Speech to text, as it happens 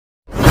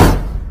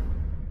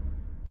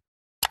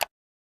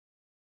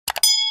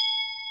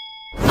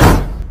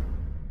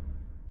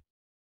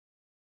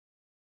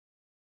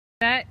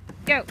Set,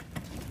 go.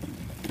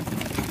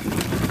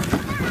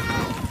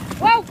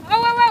 Whoa, whoa,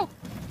 whoa, whoa.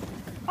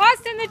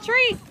 Austin, the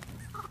tree.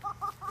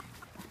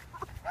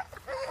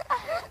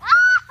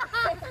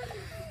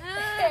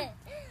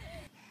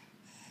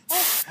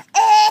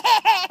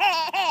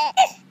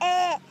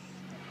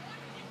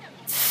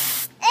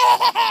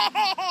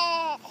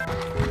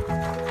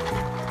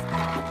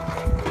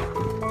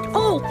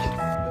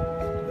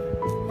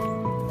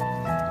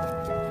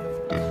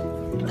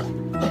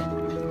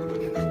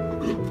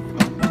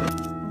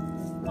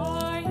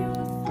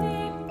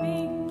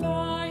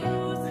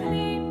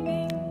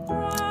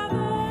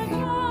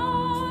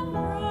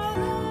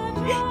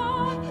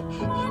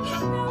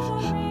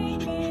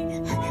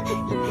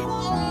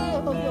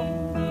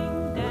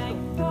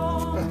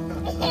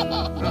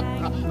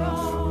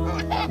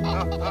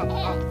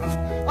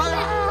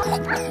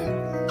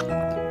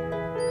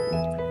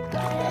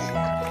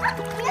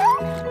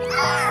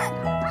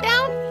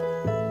 Down.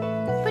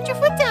 Put your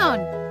foot down.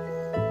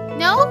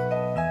 No?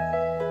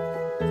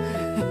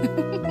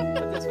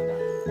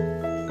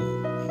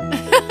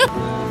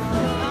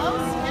 Oh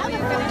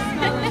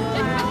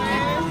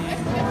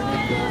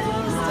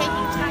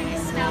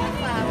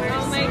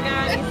my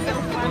God, he's so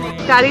funny.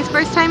 Scotty's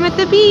first time at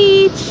the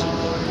beach.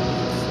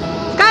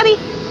 Scotty.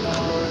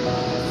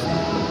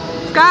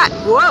 Scott,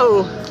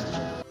 whoa.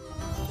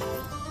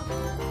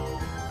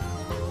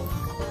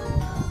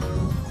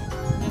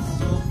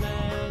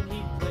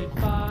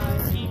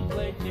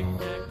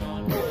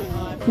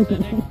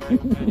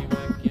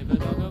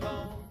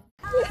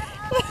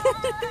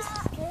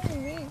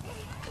 Scaring me.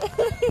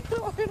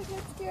 I'm gonna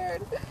get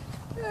scared.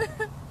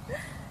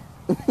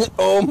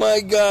 Oh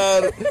my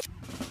God.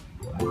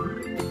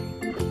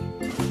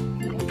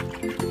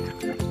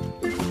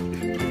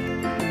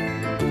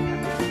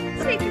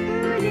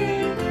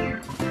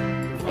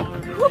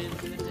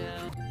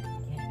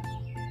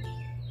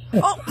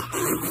 Oh!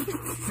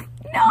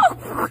 No!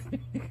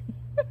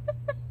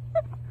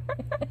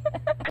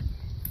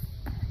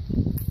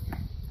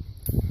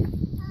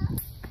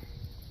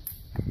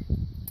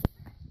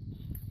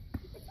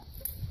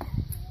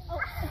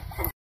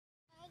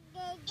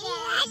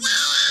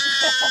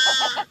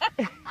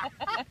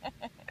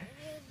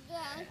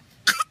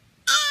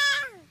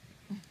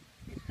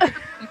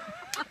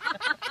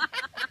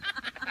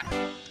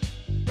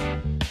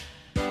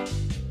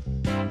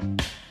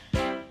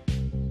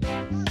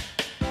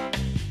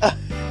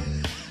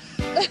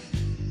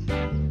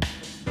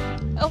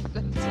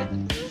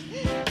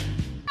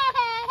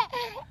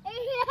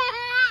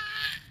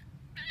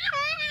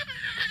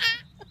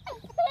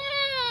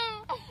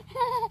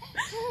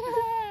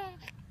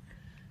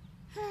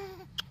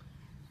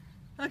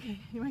 Okay,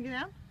 you wanna get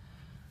down?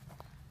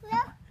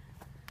 Yeah.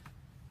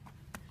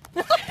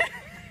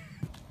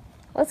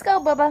 Let's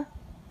go, Bubba.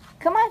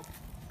 Come on.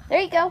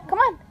 There you go. Come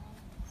on.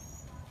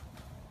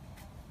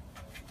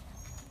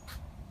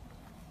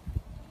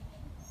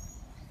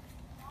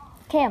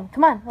 Cam,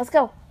 come on. Let's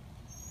go.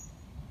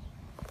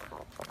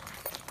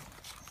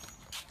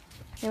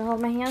 You wanna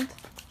hold my hand?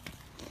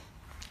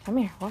 Come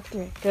here. Walk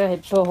through it.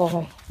 Good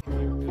boy.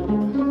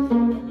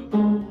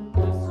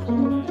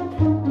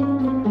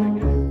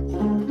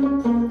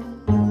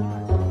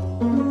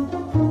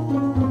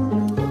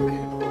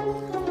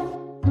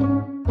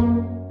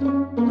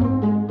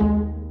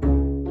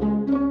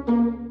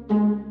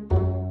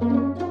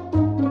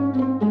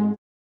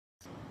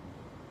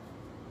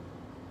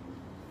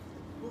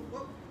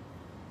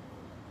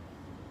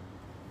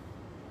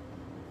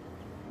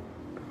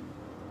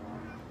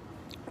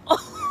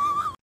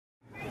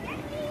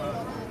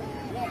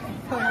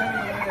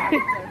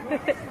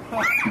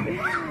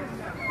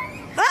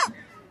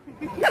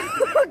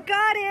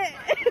 Got it!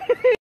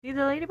 See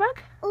the ladybug?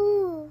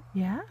 Ooh.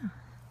 Yeah.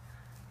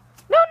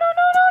 No, no,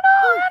 no, no, no,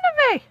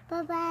 Annabelle.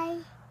 Bye-bye.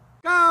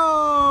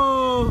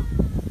 Go!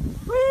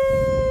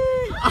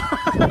 Whee!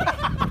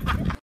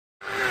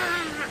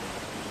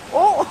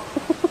 Oh!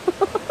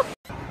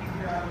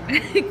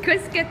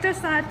 Qu'est-ce que t'as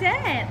sur la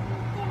tête?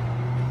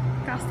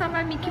 Ça ressemble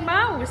à Mickey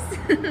Mouse.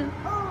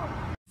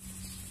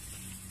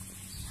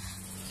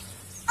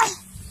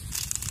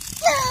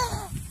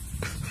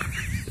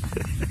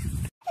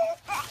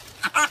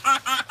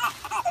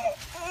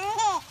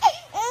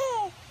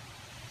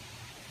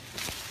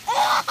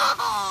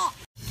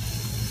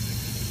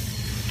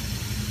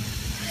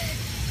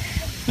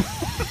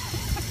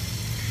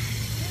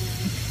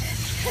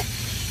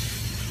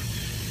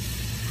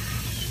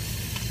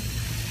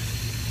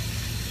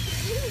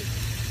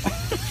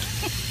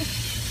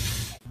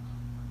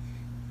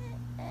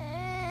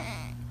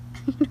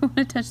 You don't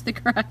want to touch the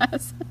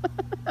grass.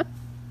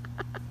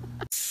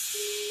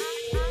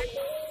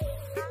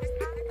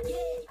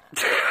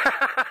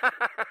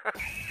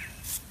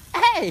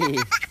 Hey!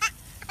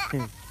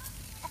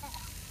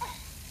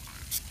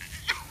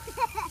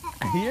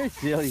 You're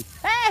silly.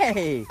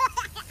 Hey!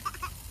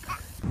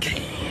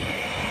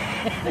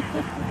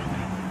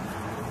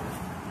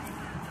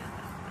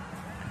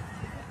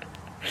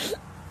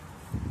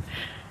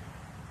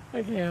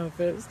 I can't help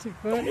it, it's too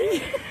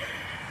funny.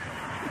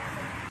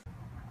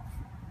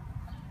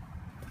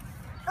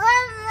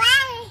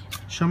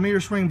 Show me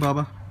your swing,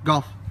 Bubba.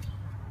 Golf.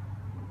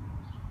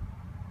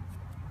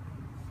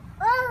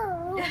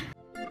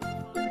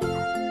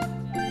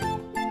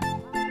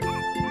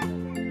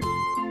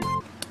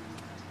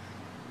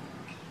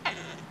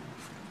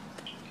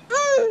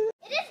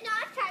 It is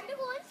not time to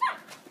go inside.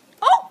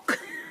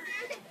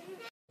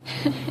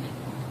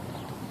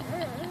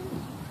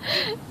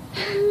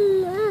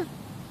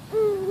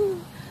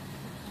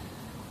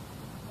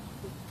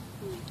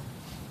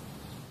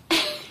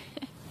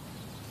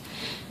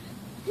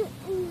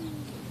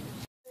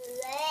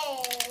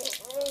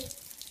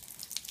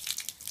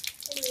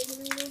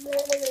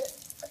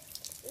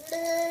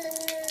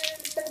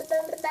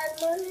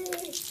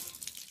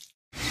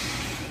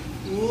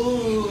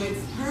 Ooh,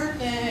 it's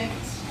perfect.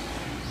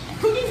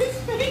 Look at his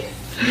face.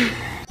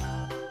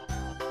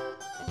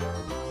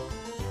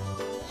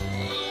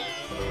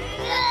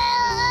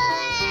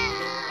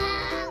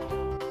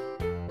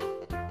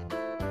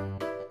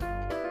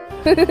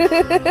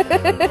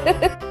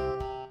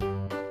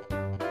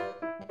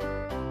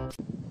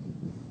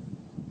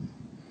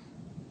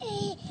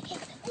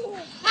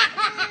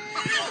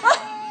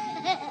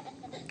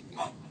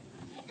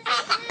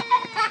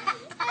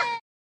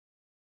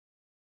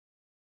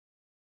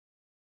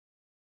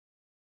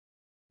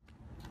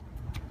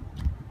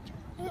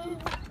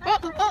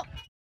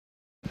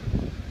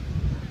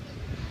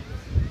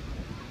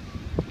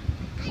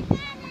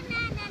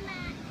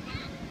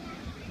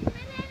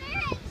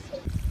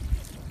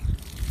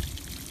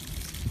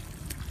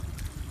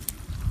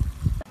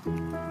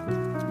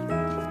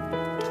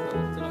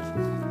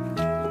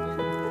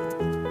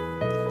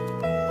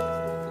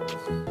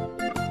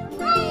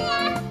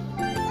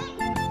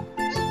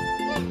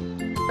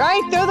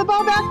 Right, throw the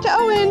ball back to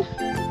Owen.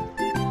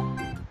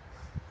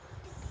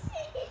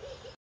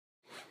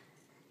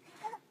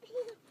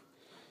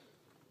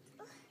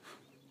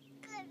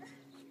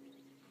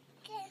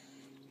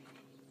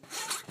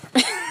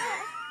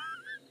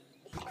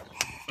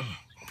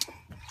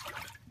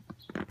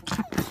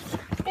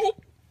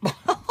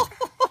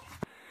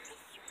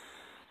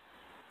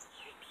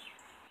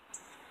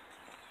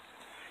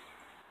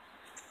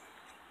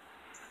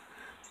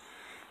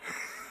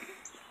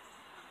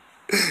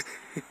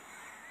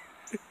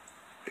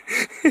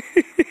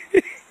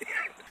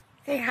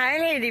 Say hi,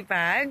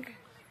 Ladybug.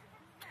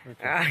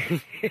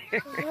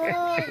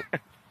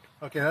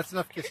 Okay, that's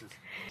enough kisses.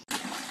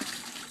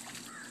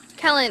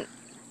 Kellen,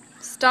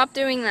 stop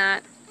doing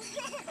that.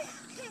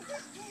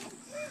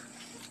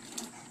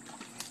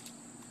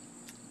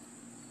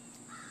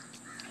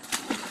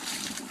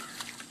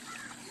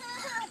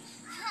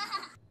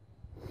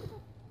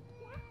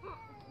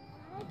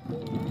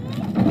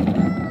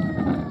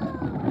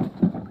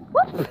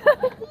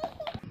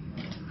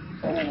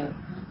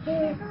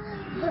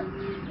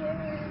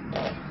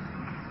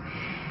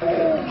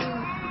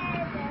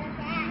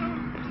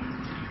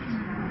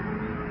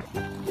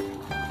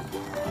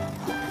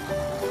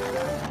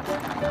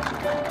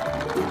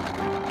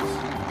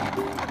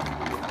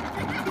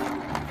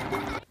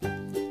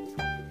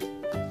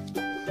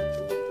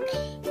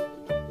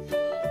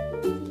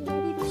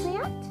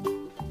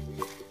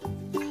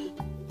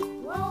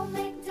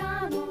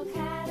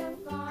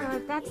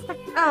 That's the.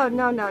 Oh,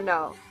 no, no,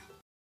 no.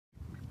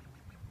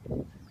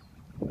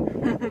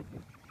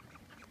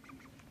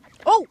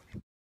 Oh!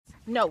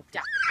 No,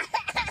 duck.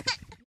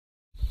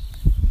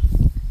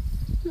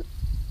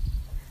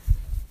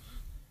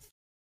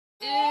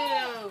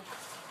 Ew.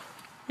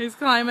 He's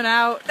climbing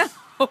out.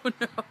 Oh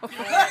no.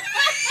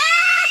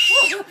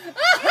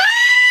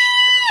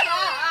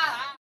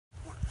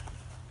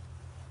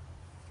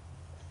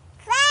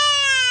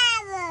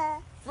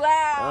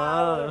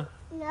 Flower.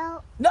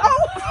 No. No!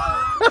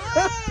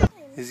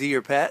 Is he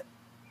your pet?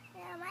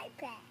 Yeah, my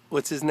pet.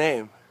 What's his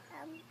name?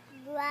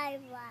 Bye.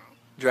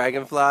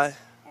 Dragonfly?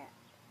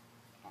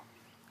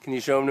 Can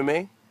you show him to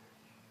me?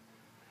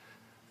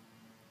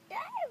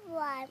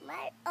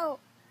 Oh.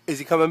 Is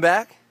he coming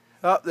back?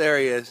 Oh, there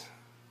he is.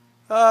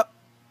 Oh,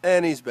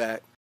 and he's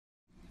back.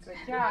 Good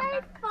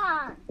job.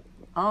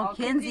 Oh,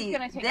 Kinsey's Kinsey,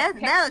 gonna take a that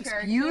looks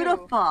picture, too.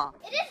 beautiful.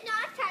 It is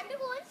not time to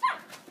go inside.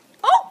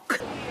 Oh!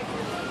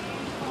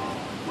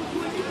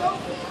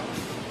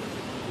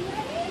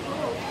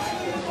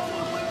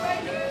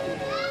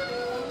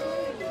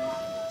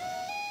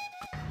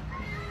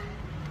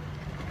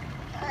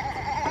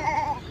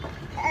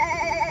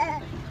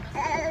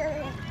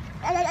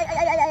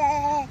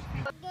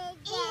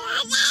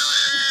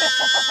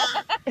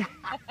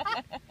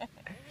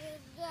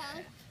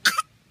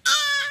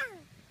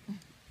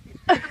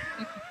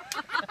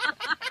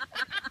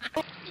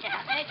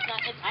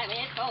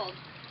 It's cold.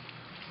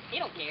 He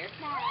don't care.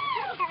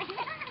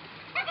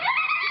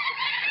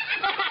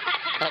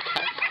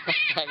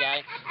 That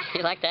guy.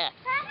 You like that?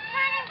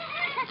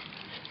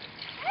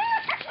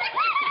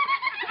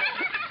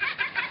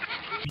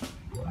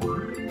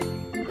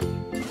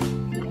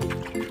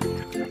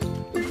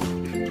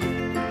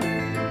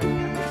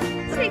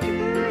 Take your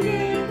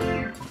booty.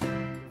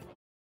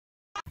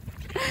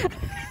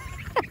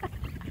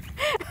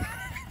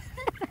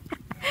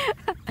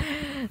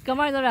 Come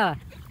on, Laura.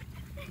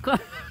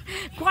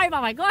 Corre,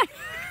 papai, corre!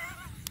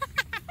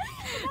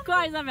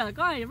 Corre, Isabela,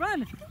 corre,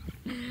 run!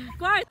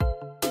 Corre!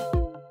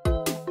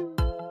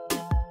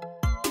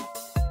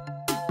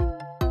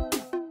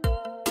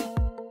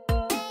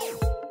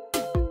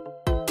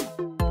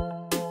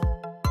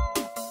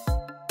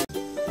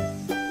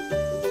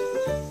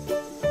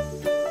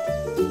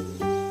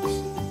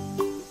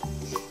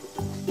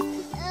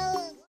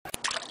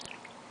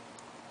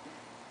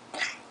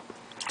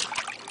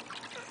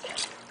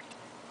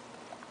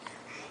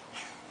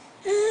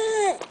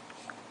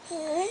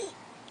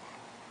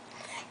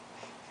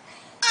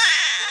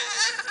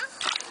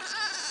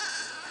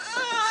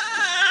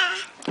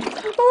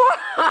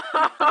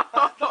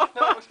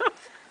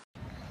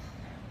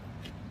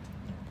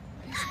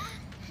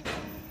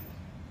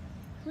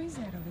 Who is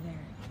that over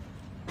there?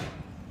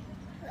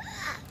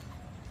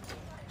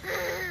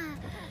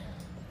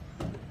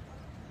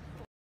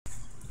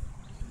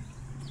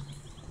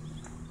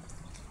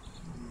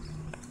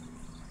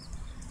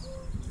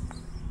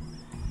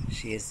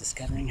 She is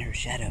discovering her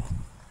shadow.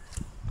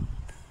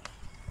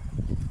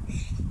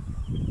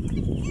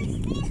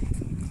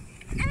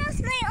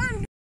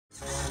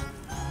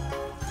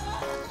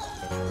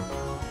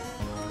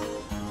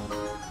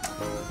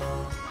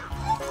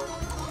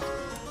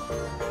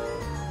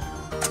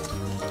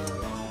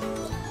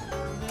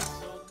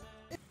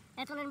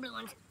 That's one of the blue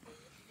ones.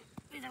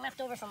 These are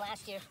leftover from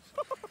last year.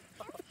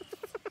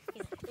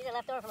 These are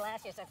leftover from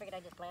last year, so I figured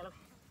I'd just plant them.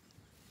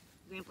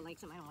 Grandpa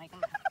likes them, I don't like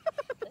them.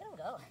 Look at them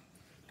go.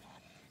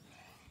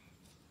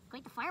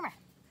 Quite the farmer.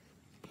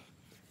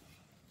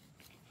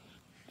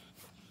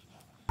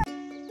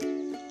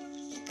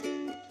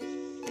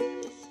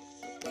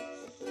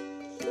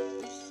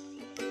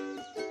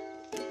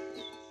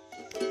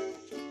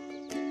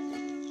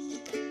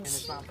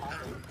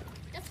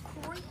 That's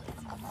crazy.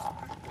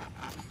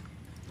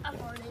 I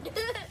farted.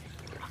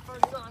 I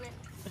farted on it.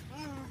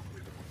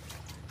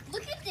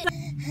 Look at this.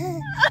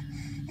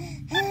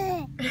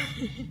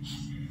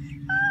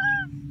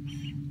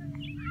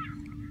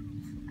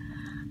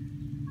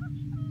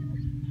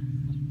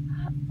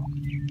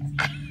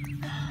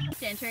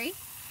 Gentry.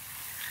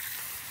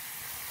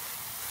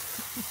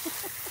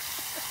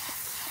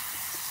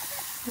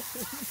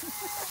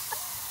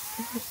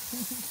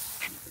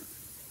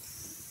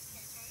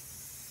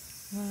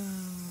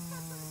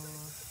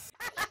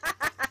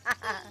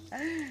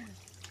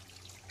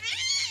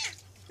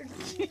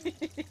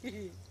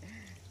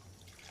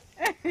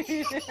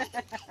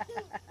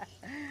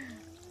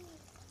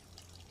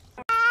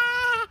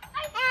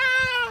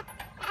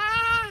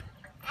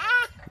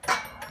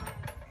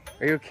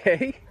 Are you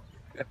okay?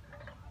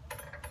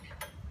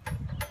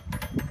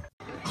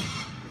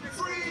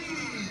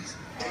 Freeze!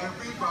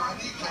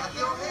 Everybody clap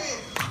your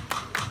hands.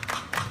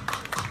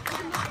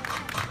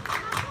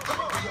 Come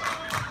on, y'all.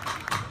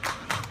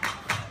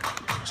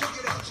 Check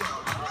it out,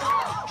 y'all.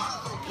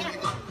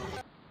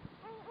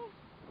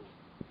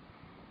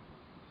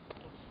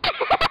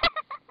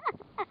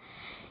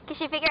 Can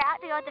she figure out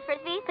to go with the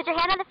frisbee? Put your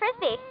hand on the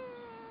frisbee.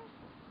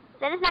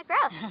 That is not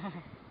gross.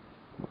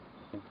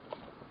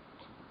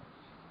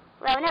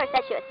 Well, I never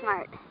said she was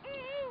smart.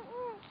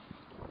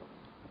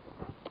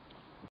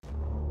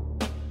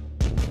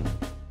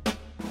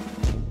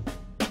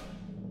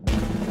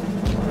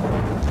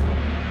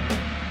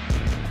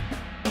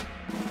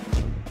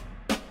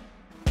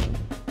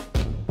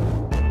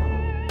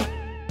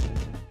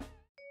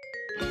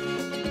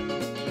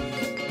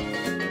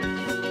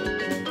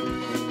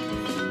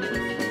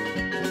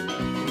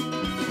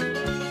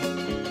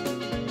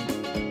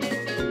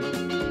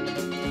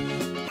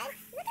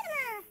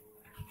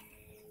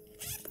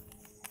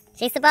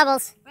 Chase the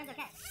bubbles. Where's the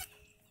cat?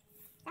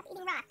 Stop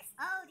eating rocks.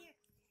 Oh, dear.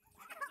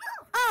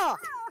 Oh!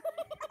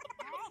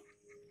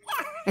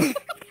 Yeah.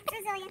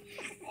 Resilient.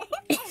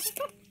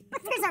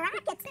 There's a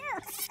rocket, too.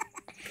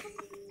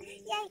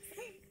 Yikes.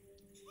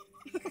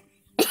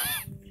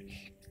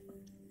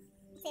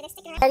 See, they're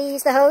sticking around. How do you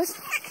use the hose?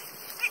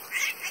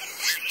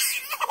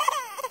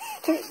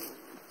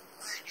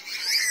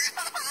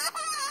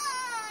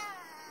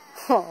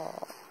 Oh.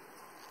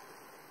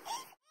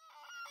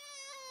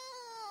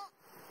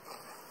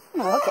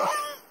 Oh, okay.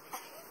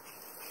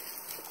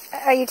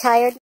 Are you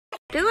tired?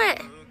 Do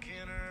it.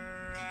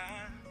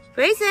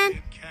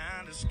 Grayson.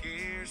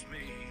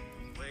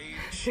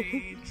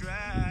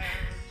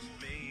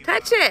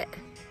 Touch it.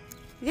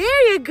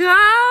 There you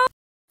go.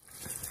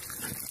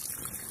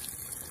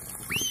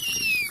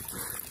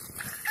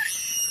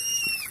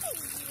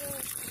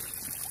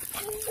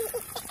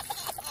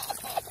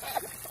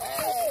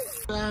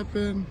 What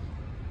happened?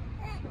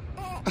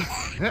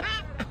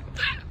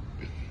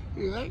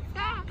 You like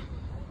that?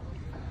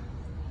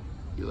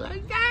 You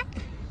like that?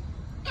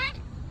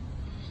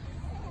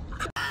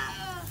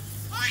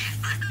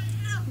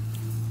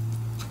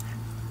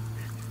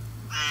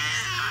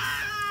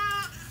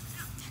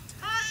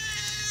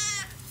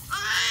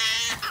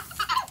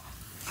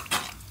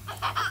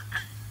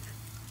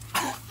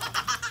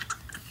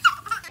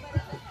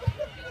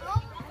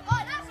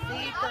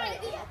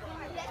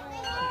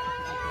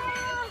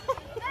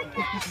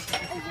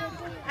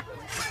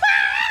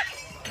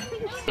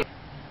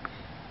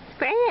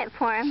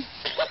 for him.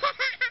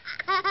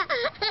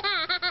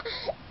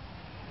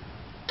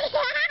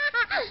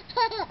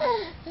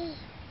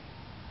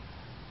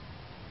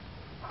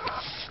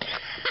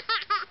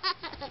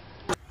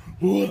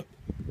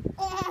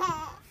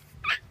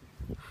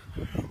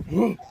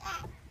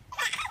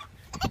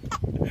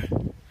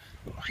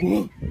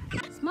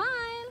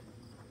 Smile.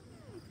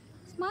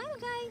 Smile,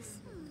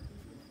 guys.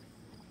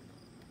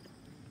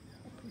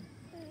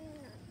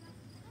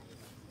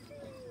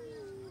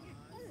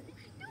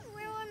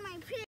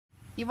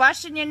 You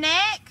washing your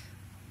neck?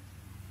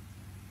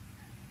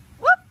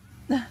 Whoop!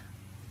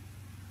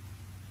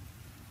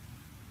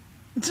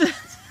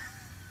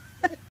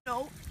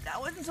 No, that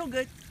wasn't so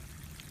good.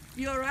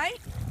 You alright?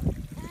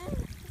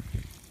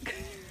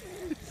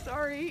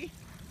 Sorry.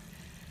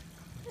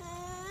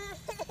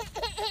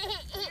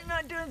 You're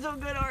not doing so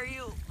good, are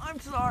you? I'm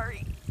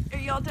sorry. Are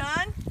y'all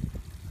done?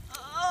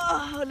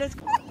 Oh, let's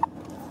go.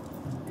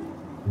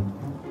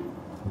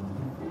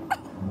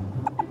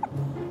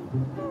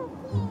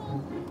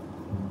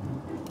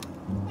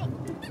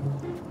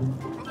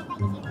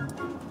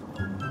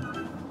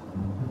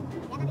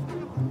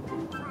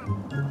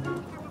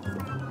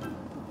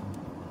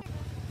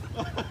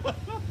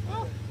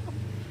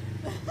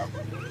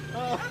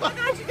 Oh my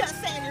gosh, you got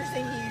Sanders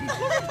in you.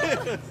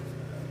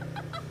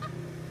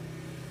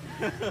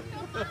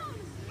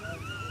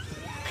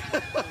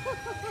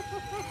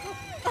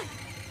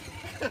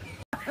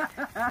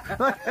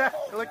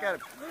 Look at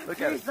him.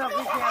 Look at him.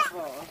 Be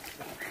careful.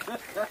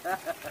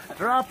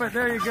 Drop it.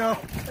 There you go.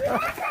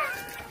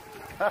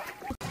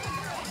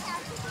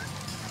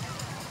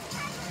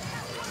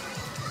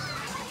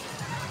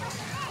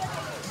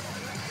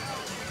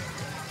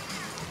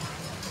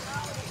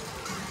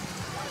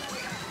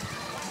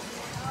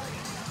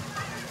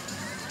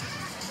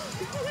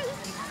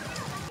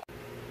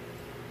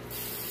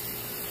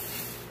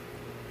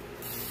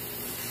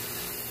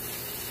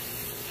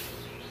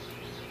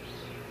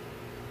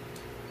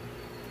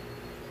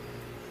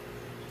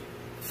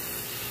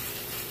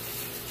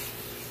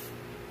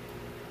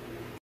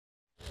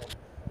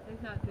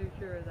 He's not too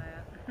sure of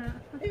that.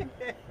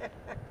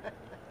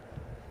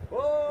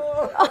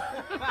 Whoa!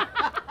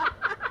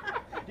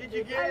 Did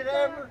you get it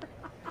ever?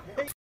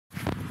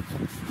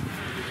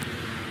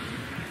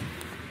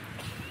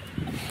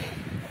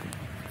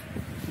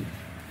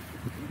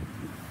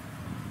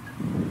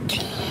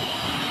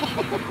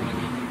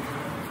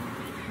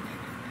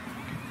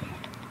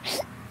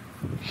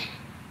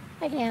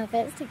 I can't help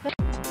it. It's too quick.